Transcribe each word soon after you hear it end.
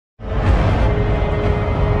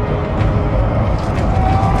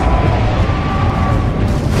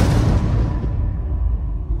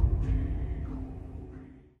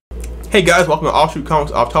Hey guys, welcome to Offshoot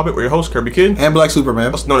Comics Off Topic. We're your host, Kirby Kid. And Black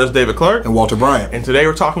Superman. Also known as David Clark. And Walter Bryant. And today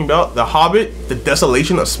we're talking about The Hobbit, The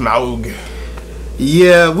Desolation of Smaug.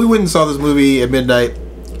 Yeah, we went and saw this movie at midnight.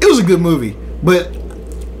 It was a good movie, but...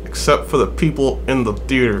 Except for the people in the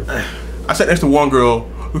theater. I sat next to one girl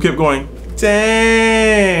who kept going,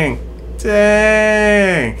 dang,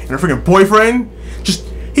 dang. And her freaking boyfriend,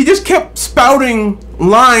 he just kept spouting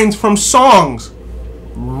lines from songs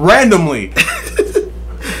randomly.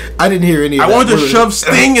 I didn't hear any of that. I wanted to shove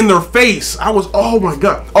Sting in their face. I was, oh my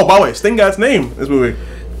god. Oh, by the way, Sting got his name in this movie.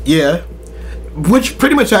 Yeah. Which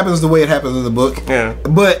pretty much happens the way it happens in the book. Yeah.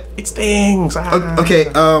 But... It stings. Okay,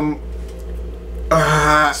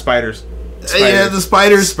 Spiders. Yeah, the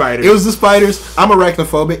spiders. It was the spiders. I'm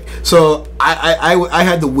arachnophobic, so I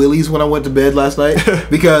had the willies when I went to bed last night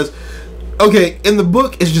because, okay, in the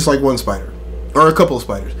book it's just like one spider, or a couple of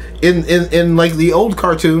spiders. In like the old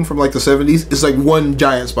cartoon from like the 70s, it's like one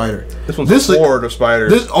giant spider. This one's a horde of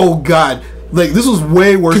spiders. Oh god, like this was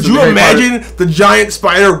way worse. Could you imagine the giant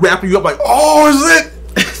spider wrapping you up like, oh, is it?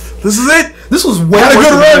 This is it. This was way worse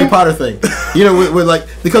than the Harry Potter thing. You know, with like,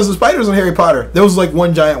 because the spiders in Harry Potter, there was like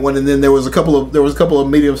one giant one, and then there was a couple of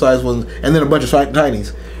medium-sized ones, and then a bunch of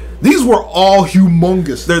tinies. These were all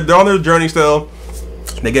humongous. They're on their journey still.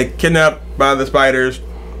 They get kidnapped by the spiders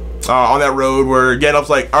on that road where Gandalf's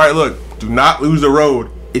like, all right, look, do not lose the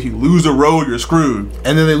road. If you lose the road, you're screwed.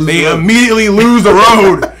 And then they immediately lose the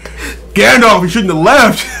road. Gandalf, he shouldn't have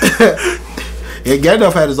left. Yeah,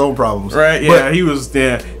 Gandalf had his own problems. Right? Yeah, he was.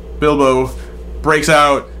 Yeah, Bilbo breaks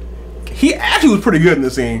out. He actually was pretty good in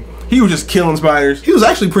this scene. He was just killing spiders. He was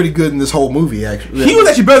actually pretty good in this whole movie. Actually, he was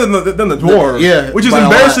actually better than the dwarves. Yeah, which is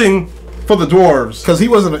embarrassing for the dwarves because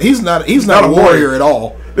he's not a warrior at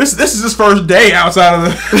all. This is his first day outside of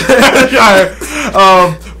the Shire.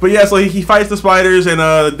 But yeah, so he fights the spiders, and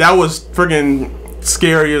that was freaking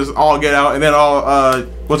scary as all get out. And then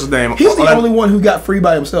what's his name? He's the only one who got free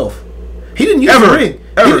by himself. He didn't use the ring.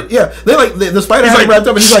 Yeah, they like the spider had him wrapped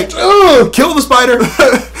up, and he's like, "Ugh, kill the spider."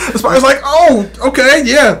 The spider's like, "Oh, okay,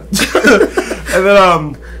 yeah." And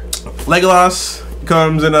then Legolas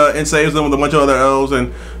comes and saves them with a bunch of other elves,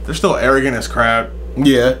 and they're still arrogant as crap.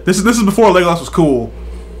 Yeah, this is before Legolas was cool.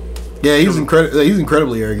 Yeah, he's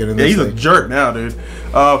incredibly arrogant in this. Yeah, he's a jerk now, dude.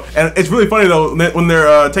 And it's really funny though when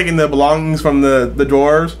they're taking the belongings from the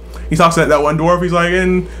dwarves. He talks to that one dwarf. He's like,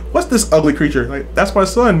 "And what's this ugly creature?" Like, "That's my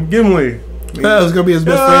son, Gimli." Yeah, it's gonna be his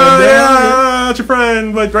best friend. Yeah, that's your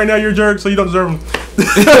friend. But right now you're a jerk, so you don't deserve him.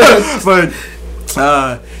 But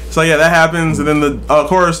so yeah, that happens, and then of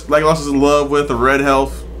course Legolas is in love with the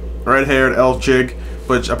red-haired elf chick,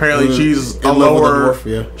 but apparently she's a lower.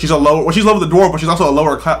 She's in love with the dwarf, but she's also a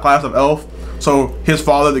lower class of elf. So his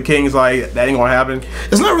father, the king, is like, that ain't gonna happen.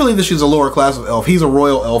 It's not really that she's a lower class of elf. He's a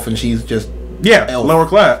royal elf, and she's just elf. Lower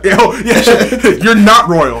class. Yeah, you're not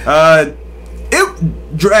royal.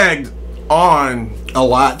 It dragged on a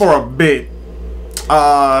lot for a bit.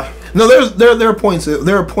 No, there are points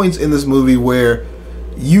in this movie where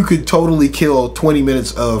you could totally kill 20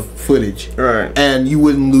 minutes of footage, right, and you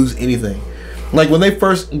wouldn't lose anything. Like when they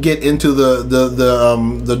first get into the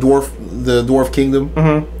dwarf kingdom,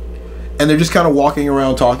 and they're just kind of walking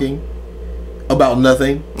around talking about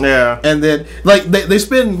nothing. Yeah. And then like they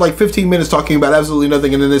spend like 15 minutes talking about absolutely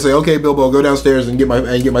nothing, and then they say, "Okay, Bilbo, go downstairs and get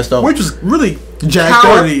my stuff." Which is really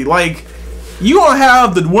cowardly. Like, you don't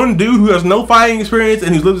have the one dude who has no fighting experience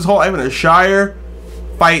and who's lived his whole life in a Shire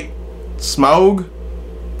fight Smaug.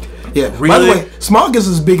 Yeah. Really? By the way, Smaug is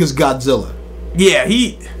as big as Godzilla. Yeah,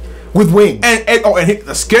 with wings. And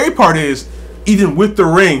the scary part is, even with the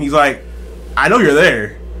ring, he's like, "I know you're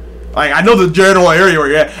there. Like, I know the general area where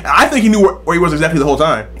you're at." And I think he knew where he was exactly the whole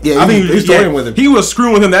time. Yeah, he was toying with him. He was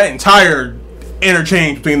screwing with him that entire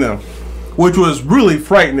interchange between them, which was really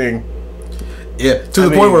frightening. Yeah, to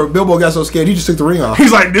the point where Bilbo got so scared he just took the ring off.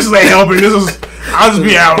 He's like, "This ain't helping. I'll just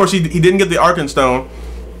be out." Of course, he didn't get the Arkenstone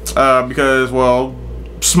because, well,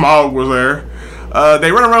 Smaug was there.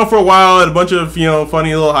 They run around for a while and a bunch of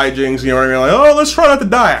funny little hijinks. You know what I mean? Like, "Oh, let's try not to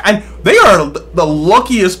die." And they are the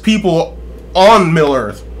luckiest people on Middle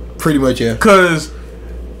Earth. Pretty much, yeah. Because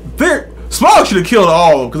Smaug should have killed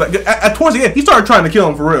all of them. Because towards the end, he started trying to kill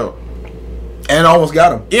him for real, and almost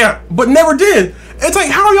got him. Yeah, but never did. It's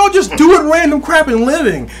like, how are y'all just doing random crap and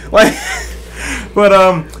living? Like, but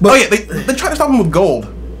oh yeah, they tried to stop him with gold.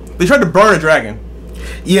 They tried to burn a dragon.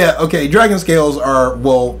 Yeah, okay. Dragon scales are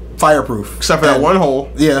fireproof, except for that one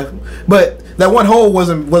hole. Yeah, but that one hole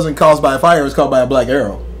wasn't caused by a fire. It was caused by a black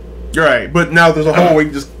arrow. You're right, but now there's a hole where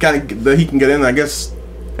he just that he can get in. I guess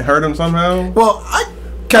it hurt him somehow. Well,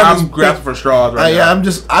 I'm grasping for straws right now.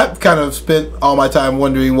 Yeah, I've kind of spent all my time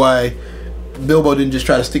wondering why Bilbo didn't just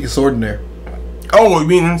try to stick his sword in there. Oh, you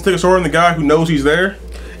mean stick a sword in the guy who knows he's there?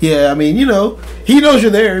 Yeah, I mean, you know, he knows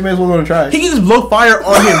you're there. He may as well go and try. He can just blow fire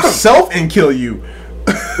on himself and kill you.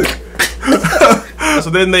 So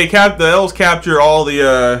then the elves capture all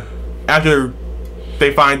the after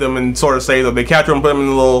they find them and sort of save them. They capture them, put them in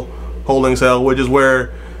a little holding cell, which is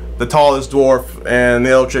where the tallest dwarf and the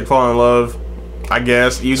elf chick fall in love, I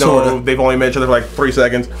guess. Even though they've only met each other for like 3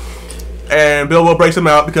 seconds. And Bilbo breaks him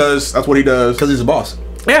out because that's what he does. Because he's the boss.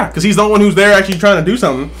 Yeah, because he's the one who's there actually trying to do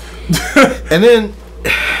something. And then,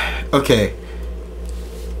 okay,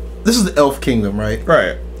 this is the Elf Kingdom, right?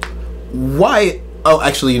 Right. Why? Oh,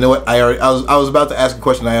 actually, you know what? I was about to ask a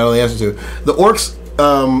question I know the answer to. The orcs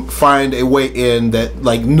find a way in that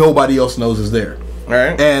like nobody else knows is there.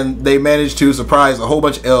 Right. And they manage to surprise a whole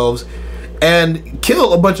bunch of elves and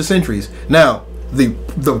kill a bunch of sentries. Now,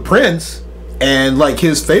 the prince and like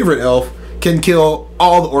his favorite elf can kill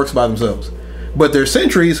all the orcs by themselves. But their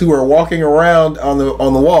sentries who are walking around on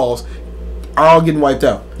the walls are all getting wiped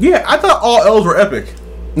out. Yeah, I thought all elves were epic.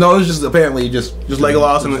 No, it was just apparently just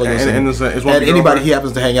Legolas and anybody he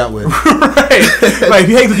happens to hang out with. Right. Like if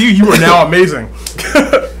he hangs with you, you are now amazing.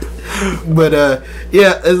 But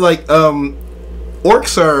yeah, it's like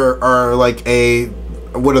orcs are like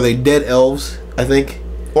what are they? Dead elves, I think.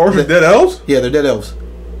 Orcs are dead elves? Yeah, they're dead elves.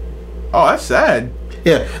 Oh, that's sad.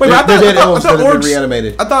 Yeah, they're dead elves that have been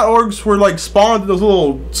reanimated. I thought orcs were like spawned to those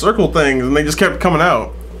little circle things, and they just kept coming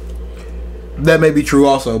out. That may be true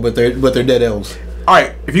also, but they're dead elves. All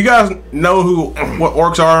right, if you guys know what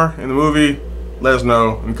orcs are in the movie, let us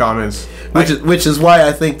know in the comments. Which is why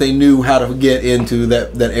I think they knew how to get into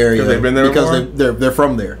that area. Because they've been there because they're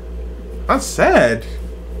from there. That's sad.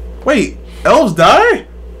 Wait, elves die?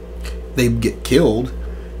 They get killed.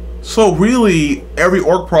 So really, every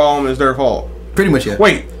orc problem is their fault. Pretty much, yeah.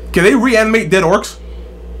 Wait, can they reanimate dead orcs?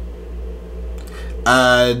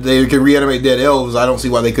 They can reanimate dead elves. I don't see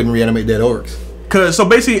why they couldn't reanimate dead orcs. So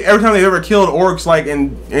basically, every time they've ever killed orcs, like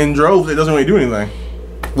in droves, it doesn't really do anything.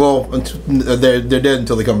 Well, they're dead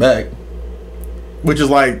until they come back. Which is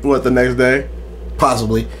like what, the next day?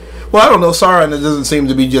 Possibly. Well, I don't know. Sauron doesn't seem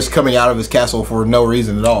to be just coming out of his castle for no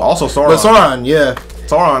reason at all. Also Sauron. But Sauron, yeah.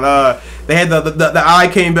 Sauron. They had the eye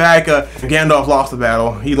came back. Gandalf lost the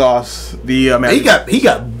battle. He lost the. He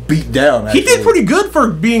got beat down. Actually. He did pretty good for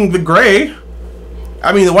being the Gray.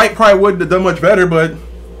 I mean, the White probably wouldn't have done much better, but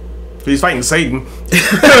he's fighting Satan.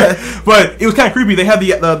 But it was kind of creepy. They had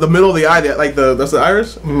the middle of the eye, that's the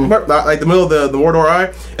iris, like the middle of the Mordor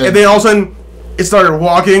eye, and then all of a sudden it started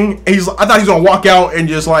walking. And I thought he was gonna walk out and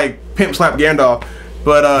just like pimp slap Gandalf,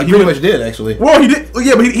 but he pretty much did actually. Well, he did.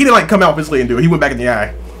 Yeah, but he didn't like come out physically and do it. He went back in the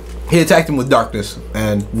eye. He attacked him with darkness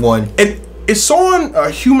and won. And is Sauron a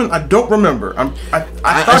human? I don't remember. I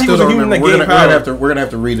thought he was a human that gained power. We're gonna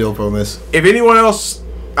have to read up on this. If anyone else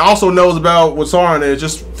also knows about what Sauron is,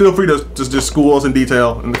 just feel free to just school us in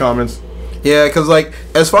detail in the comments. Yeah, because like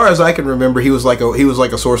as far as I can remember, he was like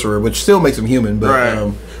a sorcerer, which still makes him human. But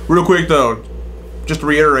right. Real quick though, just to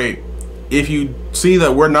reiterate, if you see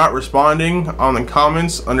that we're not responding on the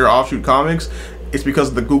comments under Offshoot Comics, it's because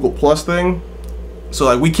of the Google Plus thing. So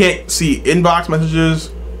like we can't see inbox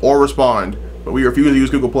messages or respond, but we refuse to use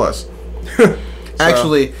Google Plus. So.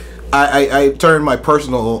 Actually, I turned my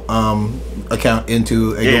personal account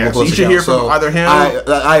into a Google Plus account. You should hear from either him.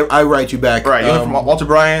 I write you back. Right, you hear from Walter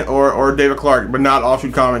Bryant or David Clark, but not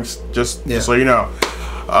Offshoot Comics. Just so you know.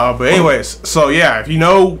 But anyways, so yeah, if you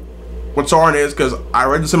know what Sauron is, because I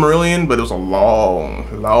read the Silmarillion, but it was a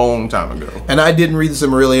long time ago. And I didn't read the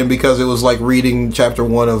Silmarillion because it was like reading chapter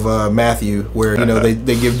 1 of Matthew, where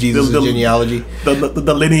they give Jesus a genealogy,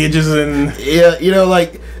 the lineages, and yeah,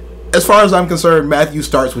 like as far as I'm concerned, Matthew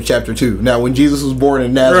starts with chapter 2. Now, when Jesus was born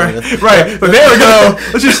in Nazareth, right. But there we go.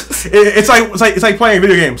 It's like playing a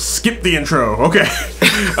video game. Skip the intro, okay.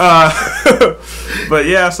 But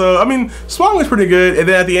yeah, so I mean, Smaug was pretty good, and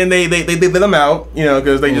then at the end they let him out,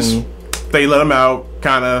 because they let him out,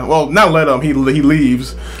 kind of. Well, not let him. He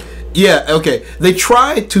leaves. Yeah. Okay. They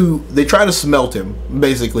try to smelt him,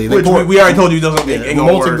 basically. Which we already told you doesn't.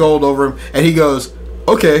 Molten gold over him, and he goes,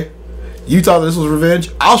 "Okay, you thought this was revenge?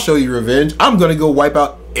 I'll show you revenge. I'm gonna go wipe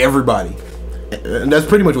out everybody." And that's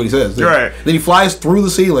pretty much what he says. Right. Then he flies through the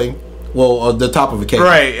ceiling, the top of a cave.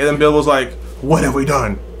 Right. And then Bill was like, "What have we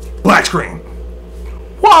done? Black screen.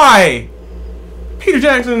 Why? Peter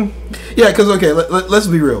Jackson." Yeah, because okay, let's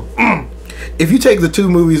be real. If you take the 2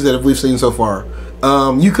 movies that we've seen so far,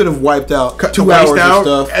 you could have wiped out 2 hours of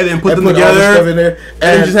stuff and then put them together stuff in there,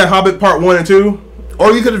 and just had Hobbit Part 1 and 2.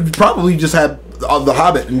 Or you could have probably just had the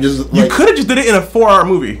Hobbit and just. You could have just did it in a 4-hour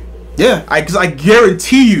movie. Yeah, because I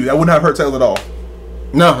guarantee you that wouldn't have hurt sales at all.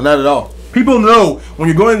 No, not at all. People know when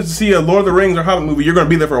you're going to see a Lord of the Rings or Hobbit movie, you're going to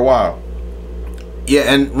be there for a while.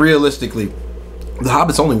 Yeah, and realistically, The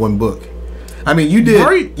Hobbit's only one book. I mean, you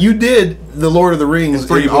did the Lord of the Rings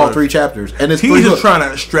in all 3 chapters, and it's he's just trying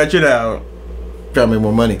to stretch it out, trying to make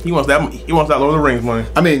more money. He wants that Lord of the Rings money.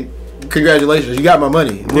 I mean, congratulations, you got my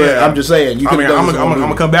money. Yeah, I'm just saying. I'm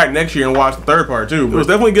gonna come back next year and watch the 3rd part too. It was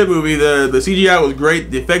definitely a good movie. The CGI was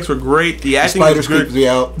great. The effects were great. The acting was good.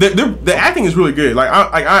 The acting is really good.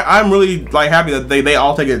 I'm really happy that they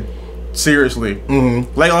all take it seriously.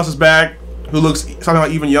 Mm-hmm. Legolas is back, who looks something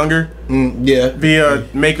like even younger. Via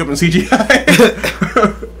makeup and CGI.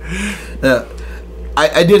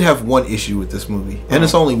 I did have one issue with this movie, and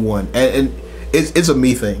it's only one, and it's a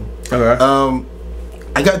me thing. Okay.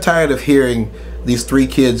 I got tired of hearing these 3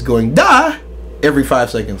 kids going "die" every 5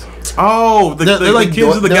 seconds. Oh, they're like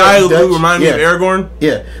kids of the guy who reminded me of Aragorn.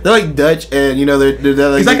 Yeah, they're like Dutch, and they're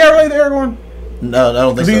like. Is that guy related to Aragorn? No, I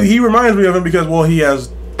don't think so. He reminds me of him because he has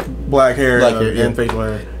black hair and facial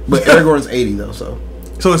hair. But Aragorn's 80 though, so.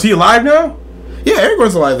 So is he alive now? Yeah,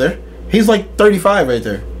 Aragorn's alive there. He's like 35 right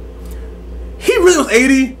there. He really was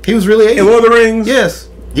 80? He was really 80. In Lord of the Rings? Yes.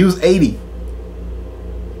 He was 80.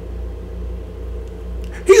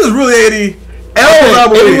 He was really 80.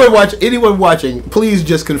 Anyone watching, please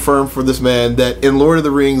just confirm for this man that in Lord of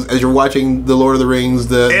the Rings, as you're watching the Lord of the Rings,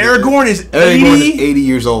 Aragorn is 80? Aragorn is 80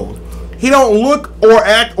 years old. He don't look or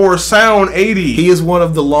act or sound 80. He is one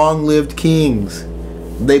of the long-lived kings.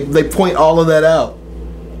 They point all of that out.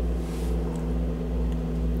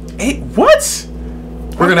 Hey, what?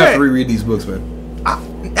 We're gonna have to reread these books, man. I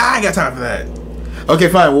ain't got time for that. Okay,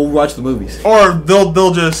 fine. We'll watch the movies. Or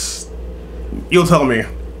they'll just. You'll tell me.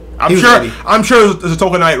 I'm sure there's a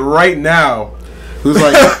Tolkienite right now who's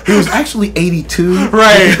like, he was actually 82.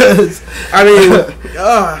 Right. I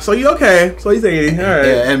mean, so you okay? So he's 80. All right.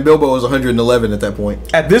 Yeah, and Bilbo was 111 at that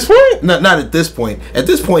point. At this point? Not at this point. At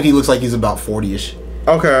this point, he looks like he's about 40ish.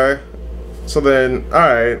 Okay. So then, all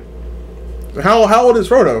right. How old is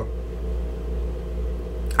Frodo?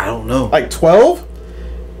 I don't know. Like 12?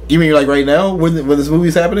 You mean like right now when this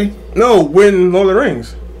movie's happening? No, when Lord of the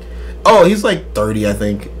Rings. Oh, he's like 30, I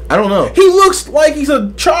think. I don't know. He looks like he's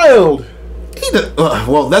a child.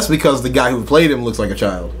 Well, that's because the guy who played him looks like a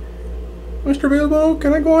child. Mr. Bilbo,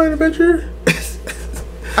 can I go on an adventure?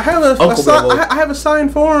 I have a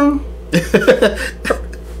signed form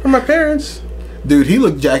from my parents. Dude, he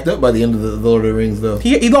looked jacked up by the end of the Lord of the Rings, though.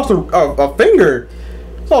 He lost a finger.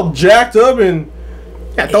 It's all jacked up and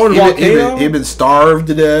thrown in a volcano. He'd been starved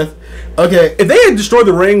to death. Okay. If they had destroyed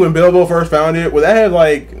the ring when Bilbo first found it, would that have,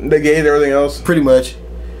 negated everything else? Pretty much.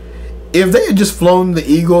 If they had just flown the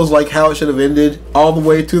eagles like how it should have ended, all the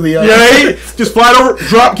way to the other... Yeah, just fly over,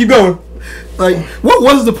 drop, keep going. Like, what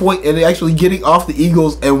was the point in actually getting off the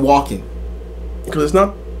eagles and walking? Because it's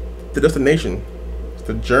not the destination. It's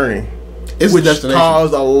the journey. It's the destination. Which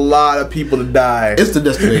caused a lot of people to die. It's the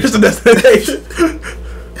destination. It's the destination.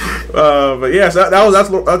 But yeah, so that's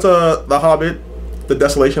The Hobbit, The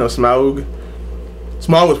Desolation of Smaug.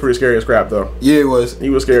 Smaug was pretty scary as crap, though. Yeah, it was. He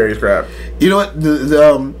was scary as crap. You know what?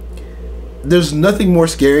 There's nothing more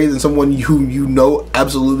scary than someone who you know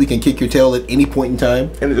absolutely can kick your tail at any point in time,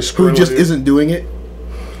 and who just isn't doing it.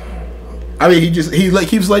 I mean, he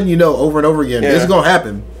keeps letting you know over and over again it's gonna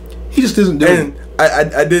happen. He just isn't doing it.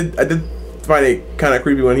 I did find it kind of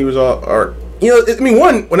creepy when he was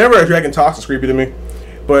whenever a dragon talks, it's creepy to me.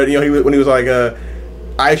 But when he was like,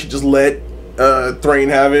 I should just let Thrain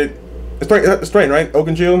have it. It's Thrain, right?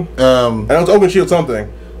 Oakenshield. I know it's Oakenshield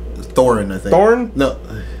something. Thorin, I think. Thorin? No.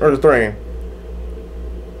 Or is it Thrain?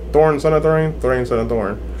 Thorn, son of Thrain? Thrain, son of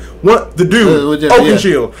Thorn. What? The dude.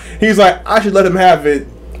 Oakenshield. Yeah. He's like, I should let him have it.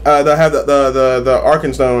 Have the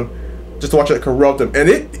Arkenstone, just to watch it corrupt him. And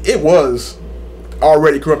it was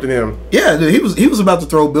already corrupting him. Yeah, dude, he was about to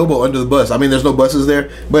throw Bilbo under the bus. I mean, there's no buses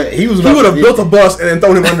there, but he would have built a bus and then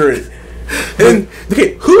thrown him under it. And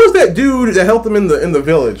okay, who was that dude that helped him in the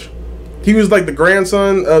village? He was like the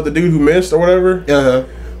grandson of the dude who missed or whatever.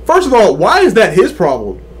 First of all, why is that his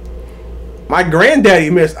problem? My granddaddy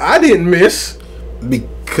missed. I didn't miss.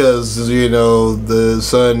 Because, the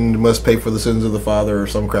son must pay for the sins of the father or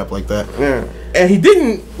some crap like that. Yeah. And he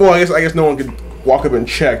didn't... Well, I guess no one could walk up and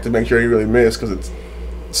check to make sure he really missed because it's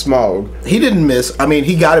Smaug. He didn't miss. I mean,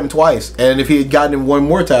 he got him twice. And if he had gotten him one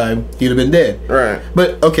more time, he'd have been dead. Right.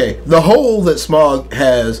 But, okay, the hole that Smaug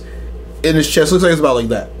has in his chest looks like it's about like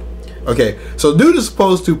that. Okay, so dude is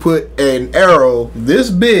supposed to put an arrow this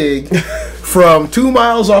big from 2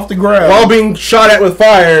 miles off the ground while being shot at with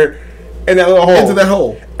fire in that little hole. Into that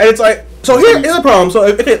hole. And it's like, so here's the problem.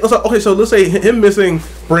 So so let's say him missing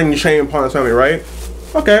brings shame upon his family, right?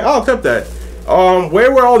 Okay, I'll accept that.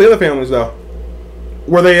 Where were all the other families though?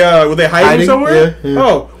 Were they hiding somewhere? Yeah.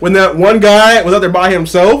 Oh, when that one guy was out there by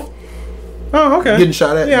himself. Oh, okay. Getting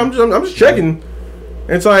shot at. Yeah, I'm just checking.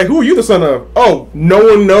 It's like, who are you the son of? Oh, no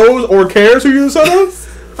one knows or cares who you're the son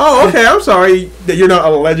of? Oh, okay. I'm sorry that you're not a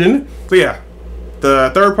legend. So yeah,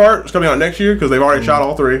 the third part is coming out next year because they've already shot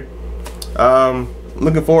all 3.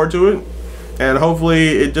 Looking forward to it, and hopefully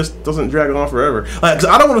it just doesn't drag on forever. Like, 'cause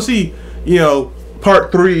I don't want to see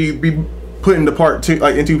part 3 be put into part 2,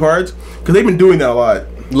 like in 2 parts, because they've been doing that a lot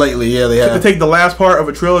lately. Yeah, they have. To take the last part of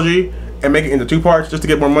a trilogy and make it into 2 parts just to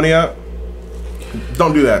get more money out.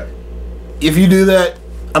 Don't do that. If you do that,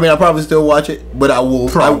 I mean, I'll probably still watch it, but I will.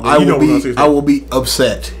 I will be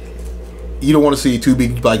upset. You don't want to see 2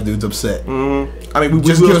 big black dudes upset. I mean, we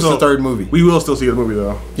just will give us still, the 3rd movie. We will still see the movie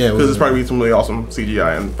though. Yeah, because it's probably some really awesome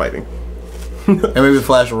CGI and fighting. And maybe the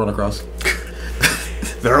Flash will run across.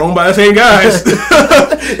 They're owned by the same guys.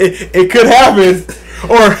 it could happen.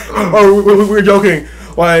 Or we were joking.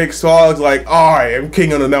 Like Smaug's like, I am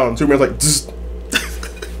king on the mountain. Superman's like, just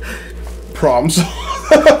problems.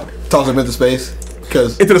 Toss him into space.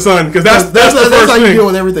 Into the sun, because that's the first how you thing. deal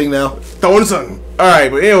with everything now. Throw in the sun. All right,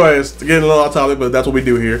 but anyways, getting a little off topic, but that's what we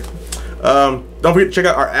do here. Don't forget to check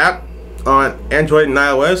out our app on Android and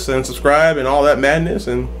iOS and subscribe and all that madness.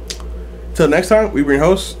 And until next time, we bring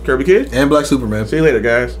hosts Kirby Kid and Black Superman. See you later,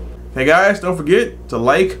 guys. Hey guys, don't forget to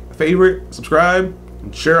like, favorite, subscribe,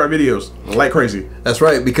 and share our videos like crazy. That's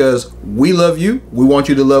right, because we love you, we want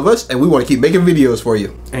you to love us, and we want to keep making videos for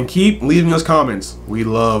you. And keep leaving us comments. We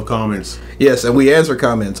love comments. Yes, and we answer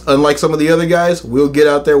comments. Unlike some of the other guys, we'll get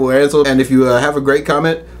out there, we'll answer, and if you have a great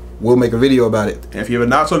comment, we'll make a video about it. And if you have a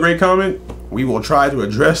not so great comment, we will try to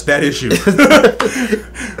address that issue.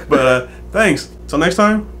 But thanks. Till next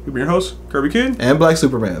time, we've been your hosts, Kirby Kid and Black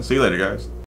Superman. See you later, guys.